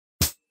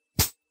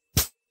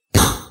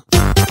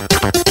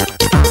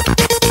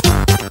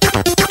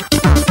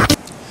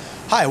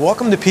Hi,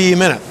 welcome to PE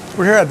Minute.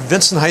 We're here at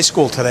Vincent High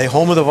School today,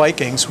 home of the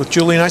Vikings, with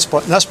Julie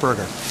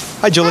Nussberger.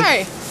 Hi, Julie. Hi,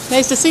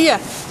 nice to see you.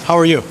 How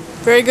are you?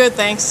 Very good,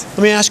 thanks.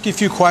 Let me ask you a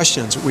few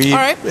questions. We All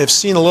right. have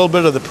seen a little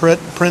bit of the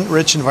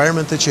print-rich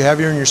environment that you have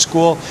here in your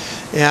school,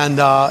 and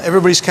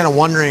everybody's kind of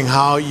wondering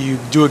how you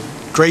do a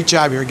great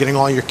job here getting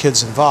all your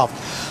kids involved.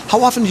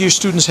 How often do your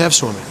students have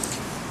swimming?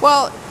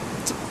 Well,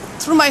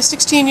 through my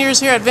 16 years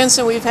here at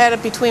Vincent, we've had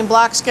it between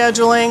block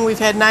scheduling, we've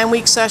had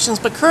 9-week sessions,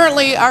 but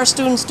currently our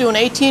students do an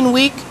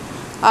 18-week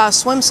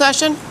swim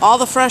session. All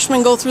the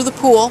freshmen go through the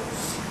pool,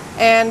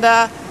 and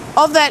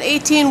of that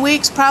 18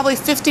 weeks, probably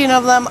 15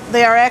 of them,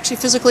 they are actually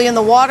physically in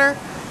the water.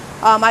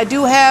 I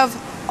do have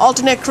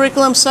alternate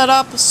curriculum set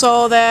up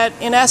so that,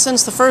 in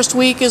essence, the first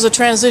week is a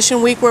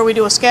transition week where we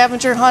do a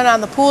scavenger hunt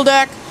on the pool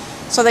deck,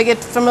 so they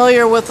get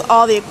familiar with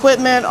all the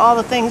equipment, all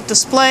the things,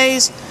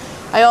 displays.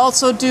 I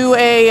also do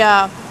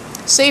a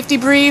safety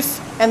brief,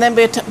 and then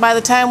by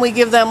the time we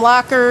give them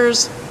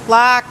lockers,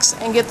 locks,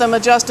 and get them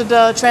adjusted to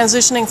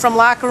transitioning from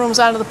locker rooms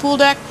onto the pool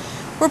deck,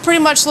 we're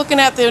pretty much looking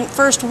at the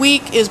first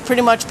week is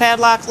pretty much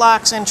padlock,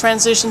 locks, and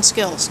transition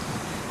skills.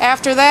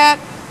 After that,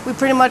 we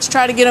pretty much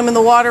try to get them in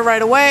the water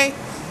right away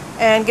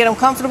and get them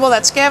comfortable.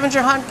 That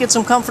scavenger hunt gets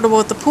them comfortable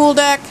with the pool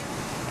deck.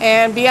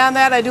 And beyond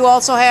that, I do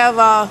also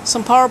have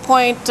some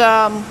PowerPoint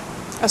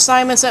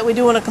assignments that we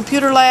do in a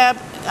computer lab.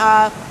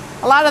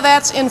 A lot of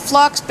that's in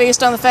flux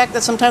based on the fact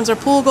that sometimes our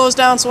pool goes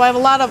down, so I have a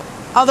lot of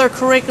other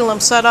curriculum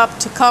set up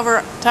to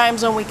cover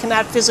times when we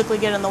cannot physically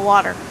get in the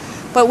water.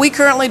 But we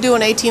currently do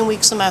an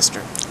 18-week semester.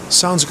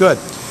 Sounds good.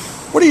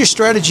 What are your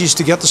strategies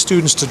to get the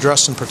students to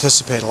dress and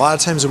participate? A lot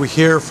of times we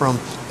hear from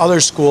other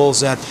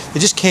schools that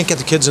they just can't get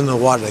the kids into the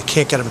water. They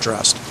can't get them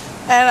dressed.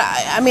 And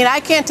I mean, I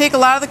can't take a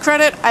lot of the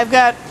credit. I've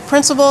got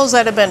principals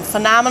that have been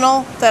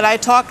phenomenal, that I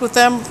talked with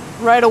them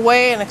right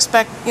away and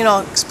explain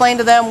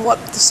to them what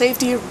the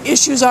safety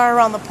issues are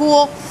around the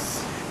pool.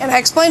 And I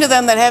explained to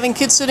them that having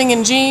kids sitting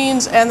in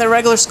jeans and their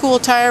regular school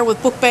attire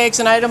with book bags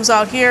and items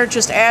out here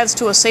just adds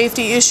to a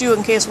safety issue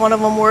in case one of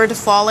them were to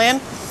fall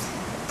in.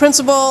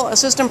 Principal,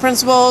 assistant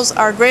principals,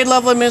 our grade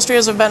level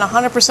administrators have been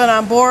 100%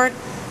 on board,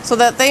 so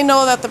that they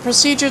know that the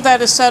procedure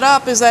that is set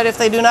up is that if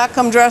they do not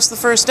come dressed the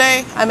first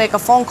day, I make a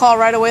phone call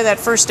right away that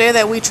first day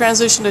that we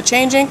transition to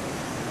changing.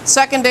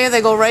 Second day,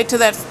 they go right to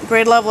that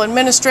grade level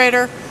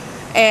administrator,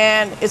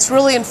 and it's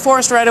really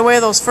enforced right away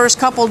those first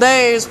couple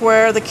days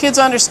where the kids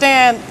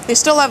understand they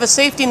still have a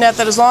safety net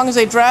that as long as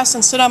they dress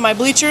and sit on my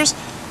bleachers,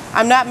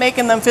 I'm not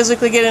making them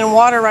physically get in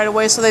water right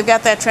away, so they've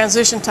got that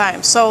transition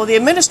time. So the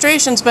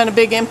administration's been a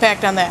big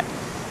impact on that.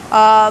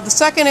 The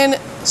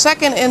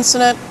second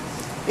incident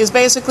is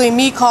basically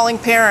me calling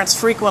parents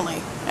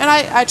frequently. And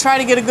I try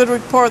to get a good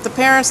rapport with the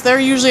parents. They're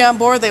usually on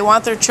board. They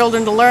want their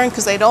children to learn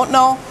because they don't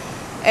know.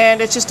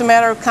 And it's just a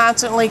matter of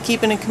constantly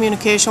keeping in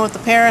communication with the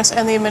parents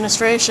and the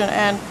administration.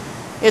 And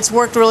it's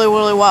worked really,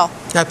 really well.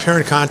 That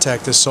parent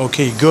contact is so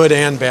key, good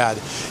and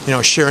bad. You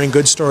know, sharing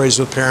good stories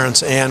with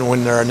parents and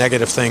when there are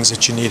negative things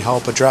that you need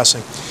help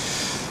addressing.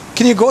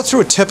 Can you go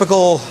through a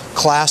typical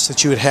class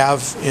that you would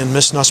have in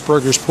Miss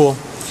Nussberger's pool?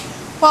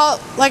 Well,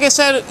 like I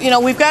said,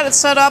 we've got it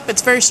set up.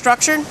 It's very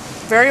structured,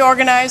 very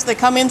organized. They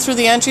come in through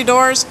the entry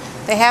doors.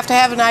 They have to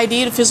have an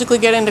ID to physically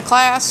get into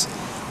class.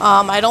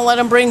 I don't let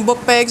them bring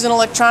book bags and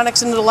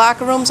electronics into the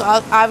locker rooms,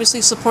 obviously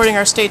supporting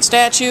our state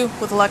statute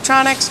with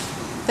electronics.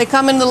 They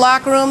come into the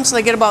locker rooms,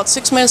 they get about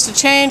 6 minutes to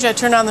change. I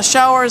turn on the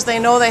showers. They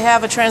know they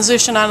have a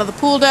transition onto the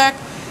pool deck.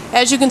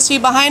 As you can see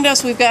behind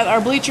us, we've got our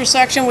bleacher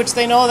section, which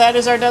they know that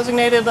is our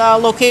designated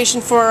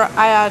location for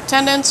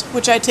attendance,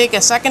 which I take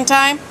a second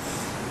time.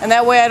 And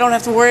that way I don't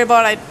have to worry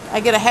about, I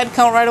get a head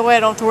count right away. I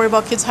don't have to worry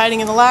about kids hiding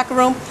in the locker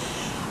room.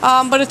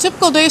 But a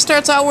typical day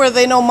starts out where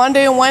they know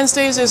Monday and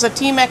Wednesdays is a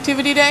team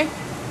activity day.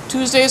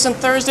 Tuesdays and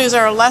Thursdays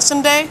are a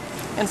lesson day.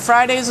 And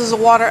Fridays is a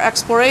water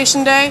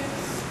exploration day.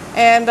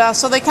 And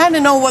so they kind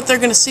of know what they're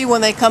going to see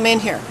when they come in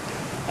here.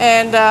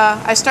 And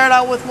I start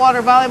out with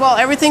water volleyball.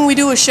 Everything we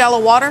do is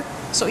shallow water.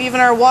 So even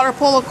our water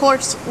polo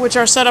courts, which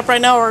are set up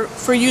right now, are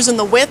for using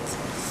the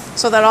width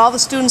so that all the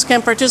students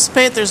can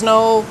participate. There's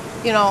no,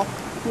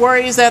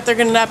 worries that they're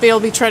going to not be able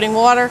to be treading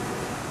water.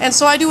 And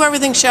so I do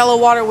everything shallow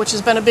water, which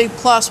has been a big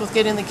plus with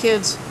getting the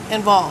kids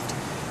involved.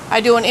 I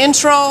do an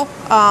intro.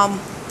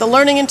 The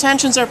learning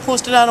intentions are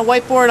posted on a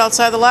whiteboard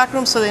outside the locker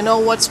room so they know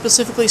what's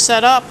specifically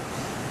set up.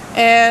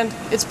 And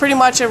it's pretty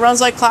much, it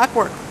runs like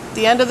clockwork. At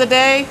the end of the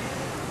day,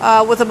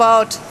 with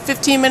about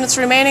 15 minutes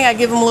remaining, I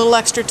give them a little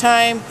extra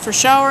time for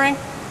showering.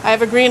 I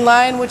have a green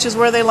line, which is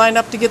where they line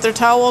up to get their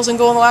towels and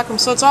go in the locker room.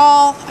 So it's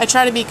all, I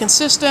try to be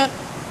consistent,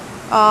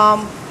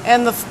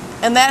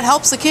 and that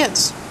helps the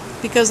kids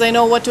because they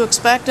know what to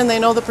expect and they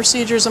know the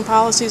procedures and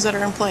policies that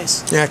are in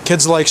place. Yeah,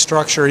 kids like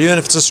structure, even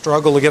if it's a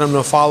struggle to get them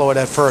to follow it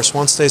at first.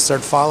 Once they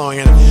start following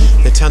it,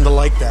 they tend to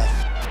like that.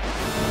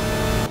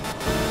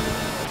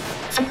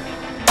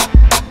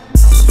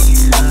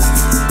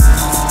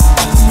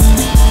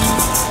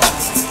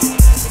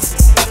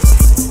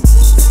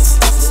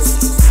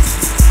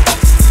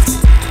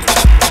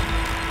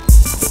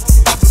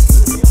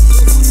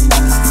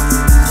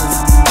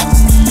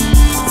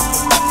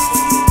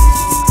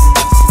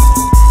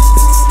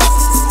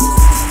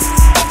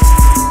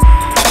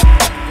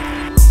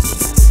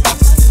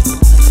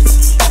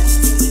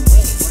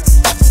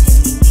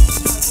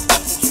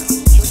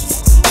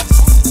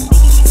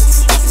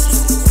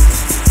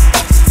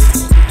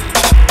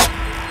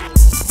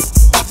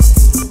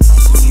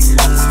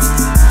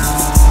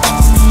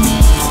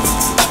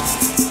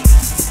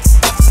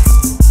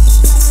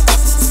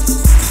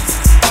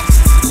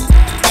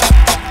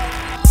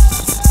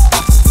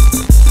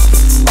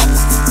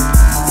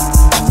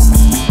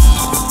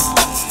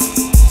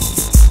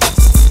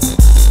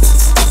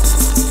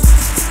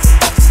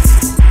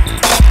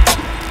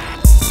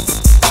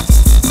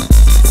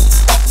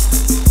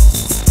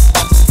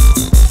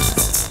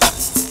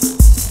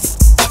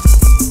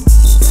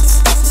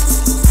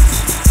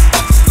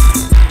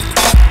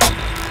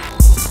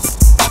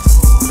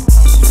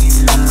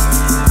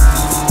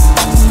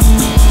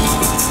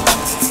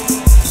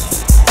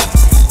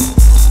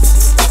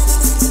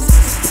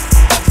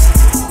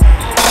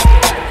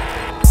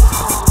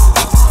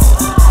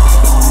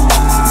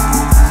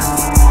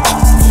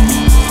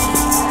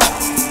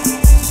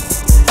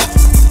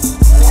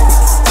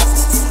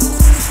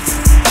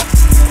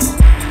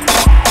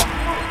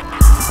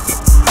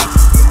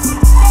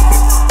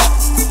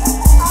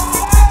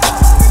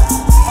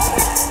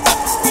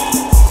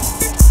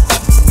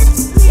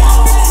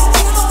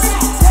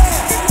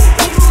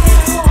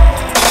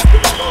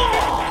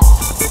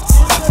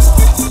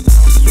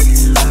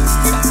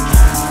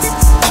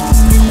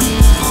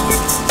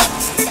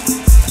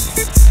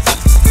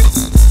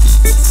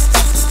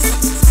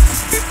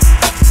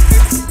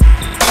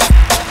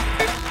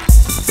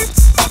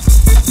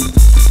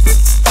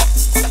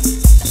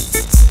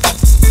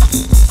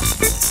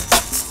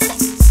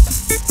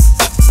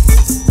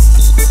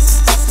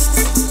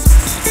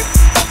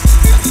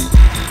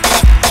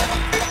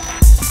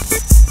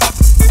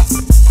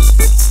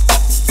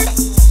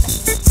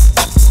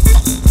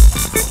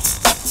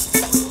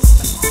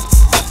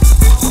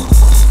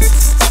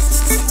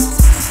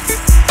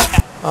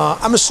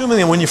 I'm assuming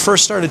that when you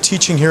first started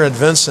teaching here at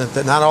Vincent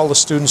that not all the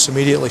students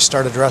immediately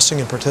started dressing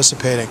and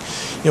participating.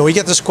 We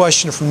get this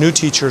question from new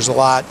teachers a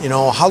lot,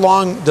 how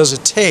long does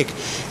it take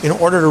in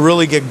order to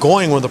really get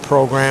going with a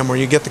program where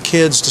you get the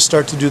kids to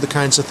start to do the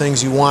kinds of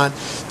things you want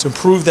to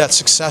improve that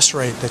success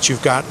rate that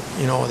you've got,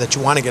 that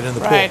you want to get in the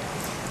pool? Right.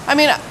 I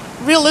mean,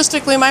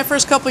 realistically, my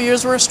first couple of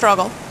years were a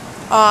struggle.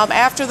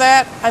 After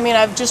that,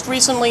 I've just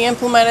recently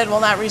implemented,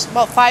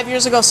 about 5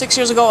 years ago, 6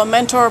 years ago, a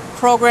mentor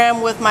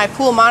program with my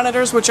pool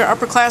monitors, which are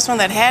upperclassmen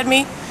that had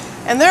me.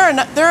 And they're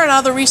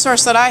another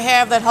resource that I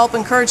have that help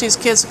encourage these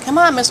kids. Come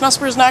on, Miss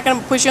Nussberg is not going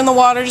to push you in the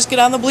water, just get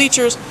on the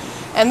bleachers.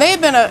 And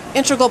they've been an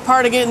integral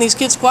part of getting these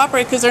kids to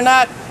cooperate, because they're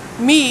not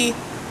me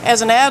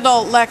as an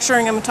adult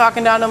lecturing them and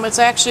talking down to them. It's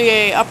actually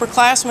a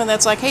upperclassman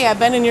that's like, hey, I've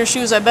been in your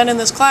shoes, I've been in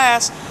this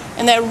class.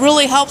 And that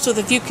really helps with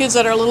a few kids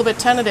that are a little bit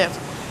tentative.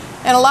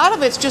 And a lot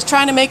of it's just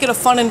trying to make it a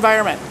fun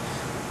environment.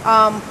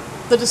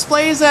 The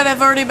displays that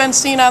have already been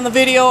seen on the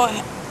video,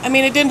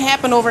 it didn't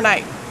happen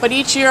overnight. But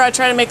each year I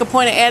try to make a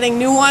point of adding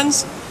new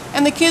ones.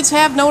 And the kids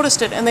have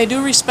noticed it, and they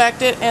do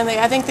respect it, and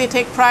I think they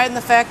take pride in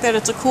the fact that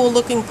it's a cool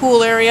looking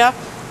pool area.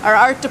 Our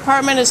art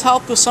department has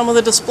helped with some of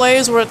the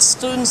displays where it's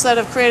students that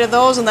have created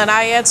those, and then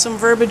I add some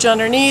verbiage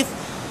underneath.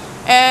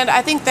 And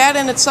I think that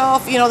in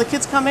itself, the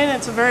kids come in,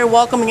 it's a very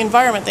welcoming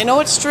environment. They know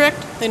it's strict,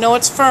 they know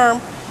it's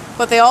firm,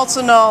 but they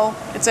also know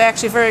it's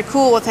actually very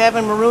cool with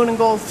having maroon and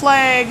gold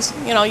flags,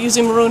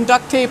 using maroon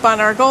duct tape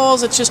on our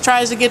goals. It just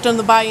tries to get them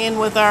to buy in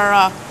with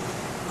our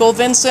Go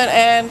Vincent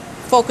and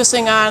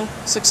focusing on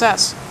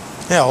success.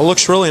 Yeah, it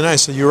looks really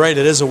nice. You're right,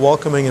 it is a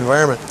welcoming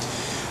environment.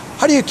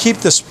 How do you keep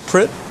this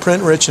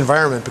print-rich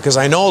environment? Because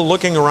I know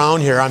looking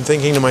around here, I'm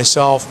thinking to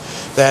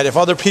myself that if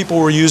other people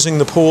were using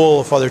the pool,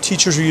 if other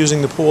teachers were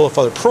using the pool, if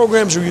other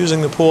programs were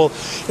using the pool,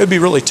 it would be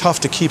really tough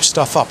to keep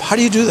stuff up. How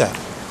do you do that?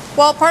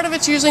 Well, part of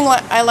it's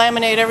I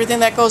laminate everything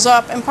that goes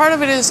up, and part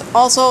of it is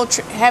also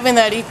having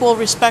that equal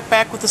respect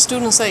back with the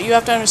students, that you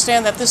have to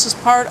understand that this is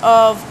part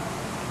of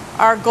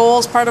our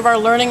goals, part of our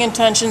learning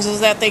intentions,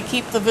 is that they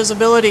keep the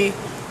visibility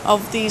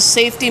of these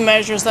safety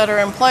measures that are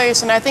in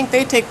place. And I think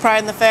they take pride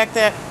in the fact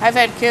that I've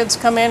had kids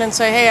come in and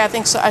say, hey,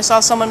 I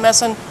saw someone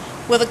messing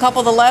with a couple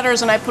of the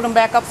letters and I put them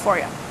back up for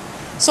you.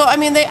 So I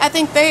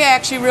think they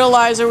actually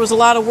realize there was a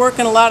lot of work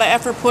and a lot of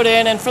effort put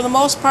in, and for the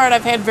most part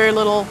I've had very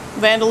little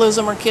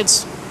vandalism or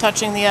kids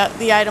touching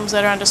the items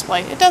that are on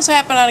display. It does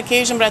happen on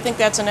occasion, but I think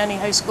that's in any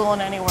high school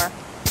and anywhere.